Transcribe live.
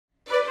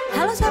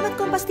Halo sahabat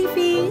Kompas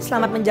TV,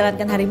 selamat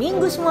menjalankan hari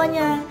Minggu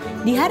semuanya.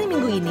 Di hari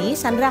Minggu ini,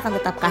 Sandra akan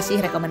tetap kasih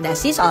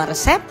rekomendasi soal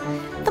resep,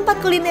 tempat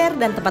kuliner,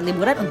 dan tempat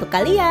liburan untuk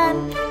kalian.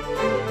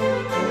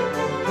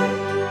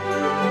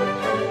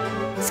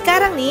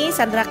 Sekarang nih,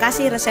 Sandra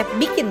kasih resep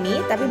bikin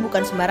mie, tapi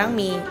bukan sembarang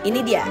mie. Ini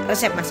dia,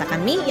 resep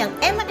masakan mie yang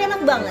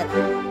enak-enak banget.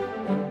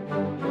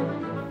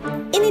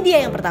 Ini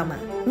dia yang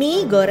pertama,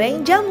 mie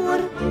goreng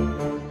jamur.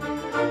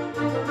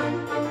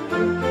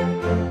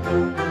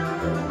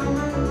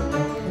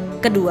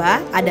 Kedua,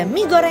 ada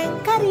mie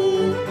goreng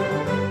kari.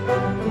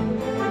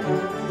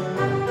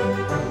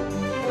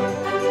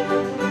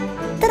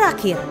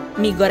 Terakhir,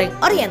 mie goreng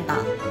oriental.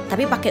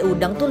 Tapi pakai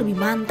udang tuh lebih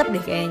mantep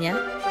deh kayaknya.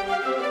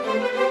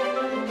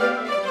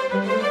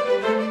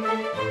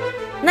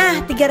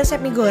 Nah, 3 resep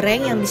mie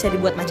goreng yang bisa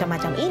dibuat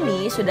macam-macam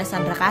ini sudah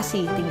Sandra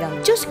kasih.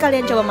 Tinggal cus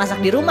kalian coba masak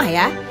di rumah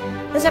ya.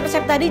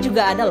 Resep-resep tadi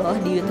juga ada loh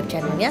di YouTube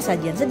channelnya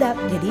Sajian Sedap.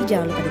 Jadi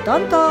jangan lupa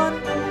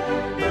ditonton.